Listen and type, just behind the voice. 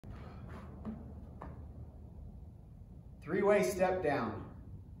Three-way step down.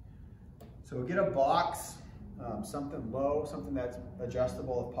 So get a box, something low, something that's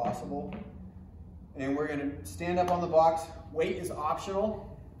adjustable if possible. And we're gonna stand up on the box. Weight is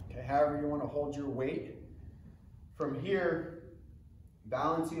optional, okay, however you wanna hold your weight. From here,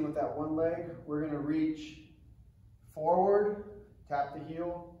 balancing with that one leg, we're gonna reach forward, tap the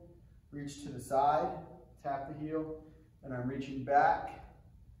heel, reach to the side, tap the heel, and I'm reaching back.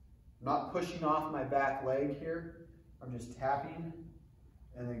 I'm not pushing off my back leg here. I'm just tapping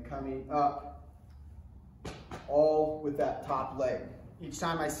and then coming up, all with that top leg. Each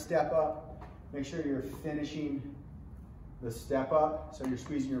time I step up, make sure you're finishing the step up, so you're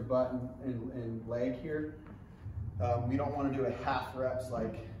squeezing your butt and leg here. We don't want to do a half reps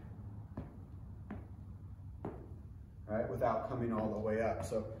like, right, without coming all the way up.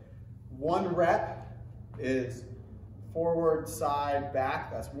 So one rep is forward, side,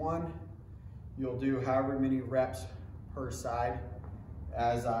 back, that's one. You'll do however many reps per side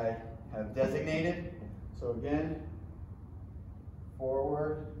as I have designated. So again,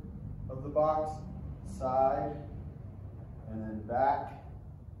 forward of the box, side, and then back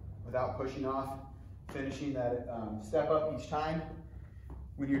without pushing off, finishing that step up each time.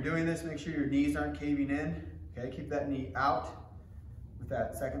 When you're doing this, make sure your knees aren't caving in, okay? Keep that knee out with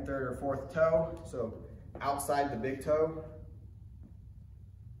that second, third, or fourth toe, so outside the big toe.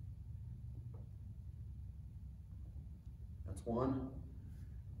 That's one.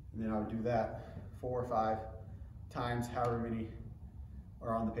 And then I would do that 4 or 5 times, however many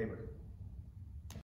are on the paper.